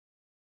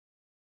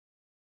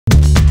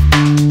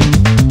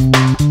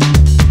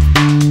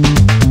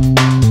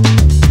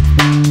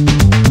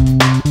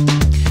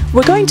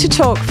to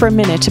talk for a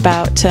minute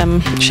about,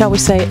 shall we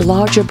say,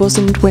 larger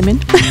bosomed women.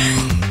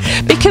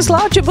 Because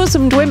larger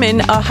bosomed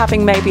women are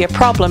having maybe a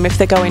problem if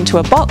they go into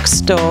a box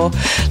store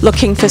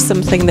looking for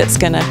something that's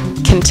going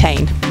to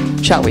contain,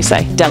 shall we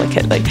say,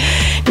 delicately.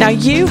 Now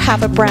you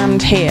have a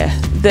brand here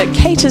that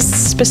caters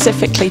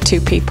specifically to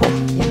people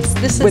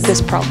with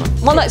this problem.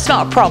 Well, it's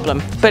not a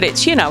problem, but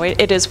it's, you know,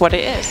 it is what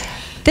it is.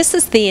 This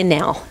is the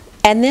Endowed,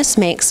 and this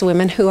makes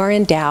women who are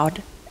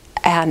endowed,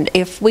 and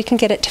if we can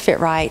get it to fit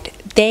right,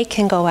 they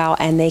can go out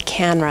and they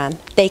can run,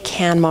 they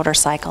can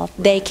motorcycle,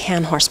 they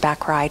can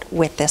horseback ride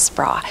with this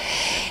bra.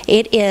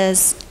 It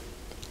is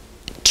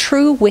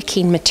true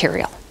wicking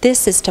material.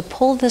 This is to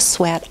pull the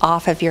sweat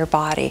off of your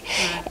body.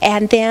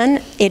 And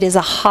then it is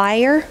a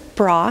higher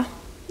bra,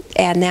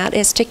 and that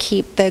is to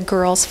keep the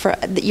girls,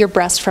 your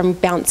breasts from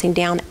bouncing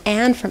down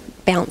and from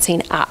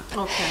bouncing up.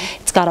 Okay.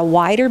 It's got a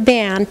wider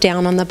band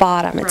down on the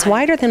bottom. It's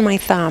wider than my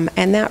thumb,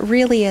 and that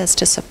really is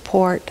to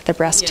support the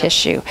breast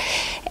tissue.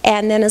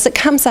 And then as it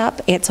comes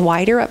up, it's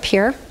wider up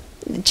here,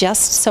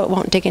 just so it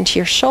won't dig into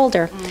your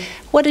shoulder.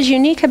 What is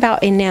unique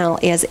about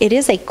Endowed is it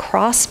is a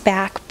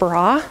cross-back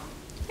bra,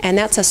 and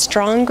that's a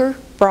stronger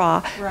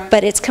bra,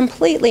 but it's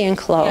completely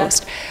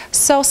enclosed.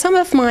 So some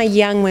of my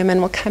young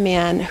women will come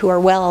in who are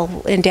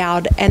well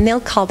endowed, and they'll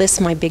call this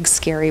my big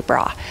scary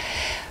bra.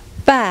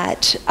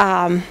 But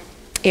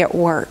it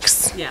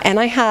works. And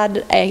I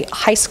had a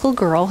high school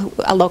girl,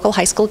 a local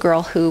high school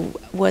girl, who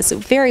was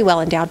very well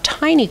endowed,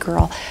 tiny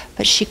girl,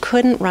 but she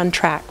couldn't run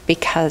track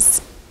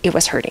because it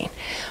was hurting.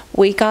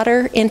 We got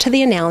her into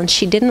the Endowed, and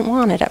she didn't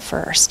want it at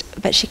first,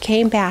 but she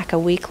came back a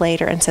week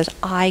later and said,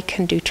 I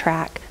can do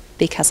track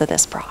because of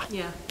this bra.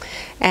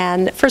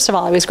 And first of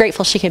all, I was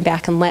grateful she came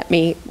back and let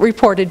me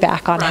reported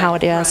back on how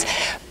it is.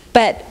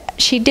 But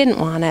she didn't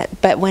want it,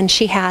 but when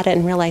she had it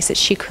and realized that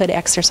she could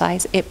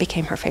exercise, it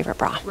became her favorite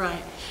bra.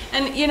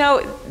 And you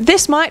know,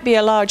 this might be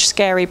a large,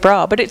 scary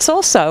bra, but it's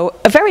also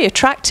a very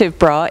attractive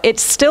bra.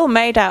 It's still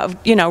made out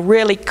of, you know,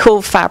 really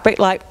cool fabric,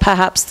 like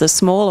perhaps the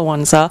smaller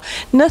ones are.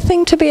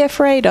 Nothing to be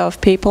afraid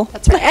of, people.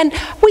 That's right. And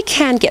we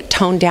can get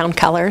toned down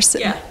colors.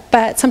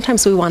 But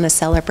sometimes we want to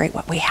celebrate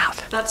what we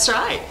have. That's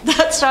right.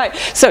 That's right.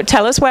 So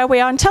tell us where we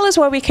are and tell us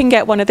where we can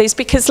get one of these,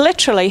 because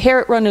literally here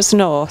at Runners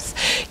North,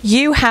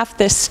 you have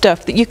this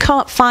stuff that you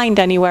can't find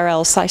anywhere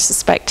else, I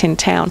suspect, in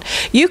town.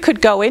 You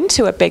could go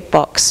into a big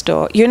box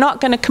store. You're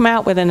not going to come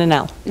out with an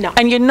L. No.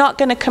 And you're not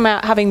going to come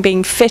out having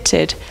been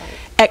fitted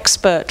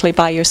expertly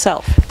by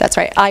yourself. That's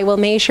right. I will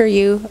measure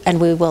you, and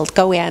we will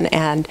go in,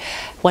 and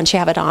once you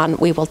have it on,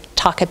 we will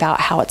talk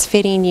about how it's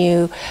fitting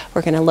you.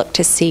 We're going to look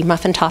to see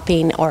muffin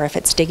topping, or if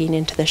it's digging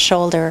into the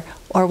shoulder,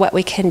 or what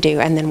we can do,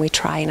 and then we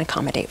try and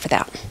accommodate for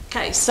that.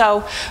 Okay,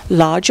 so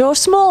large or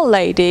small,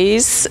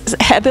 ladies,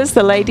 Heather's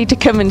the lady to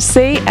come and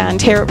see. And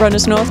here at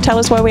Runners North, tell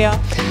us where we are.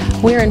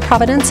 We're in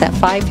Providence at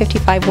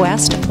 555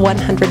 West,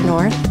 100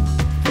 North.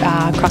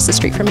 Across the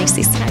street from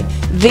Macy's.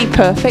 The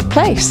perfect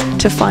place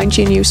to find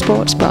your new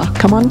sports bra.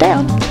 Come on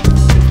down.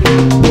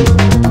 Thank you.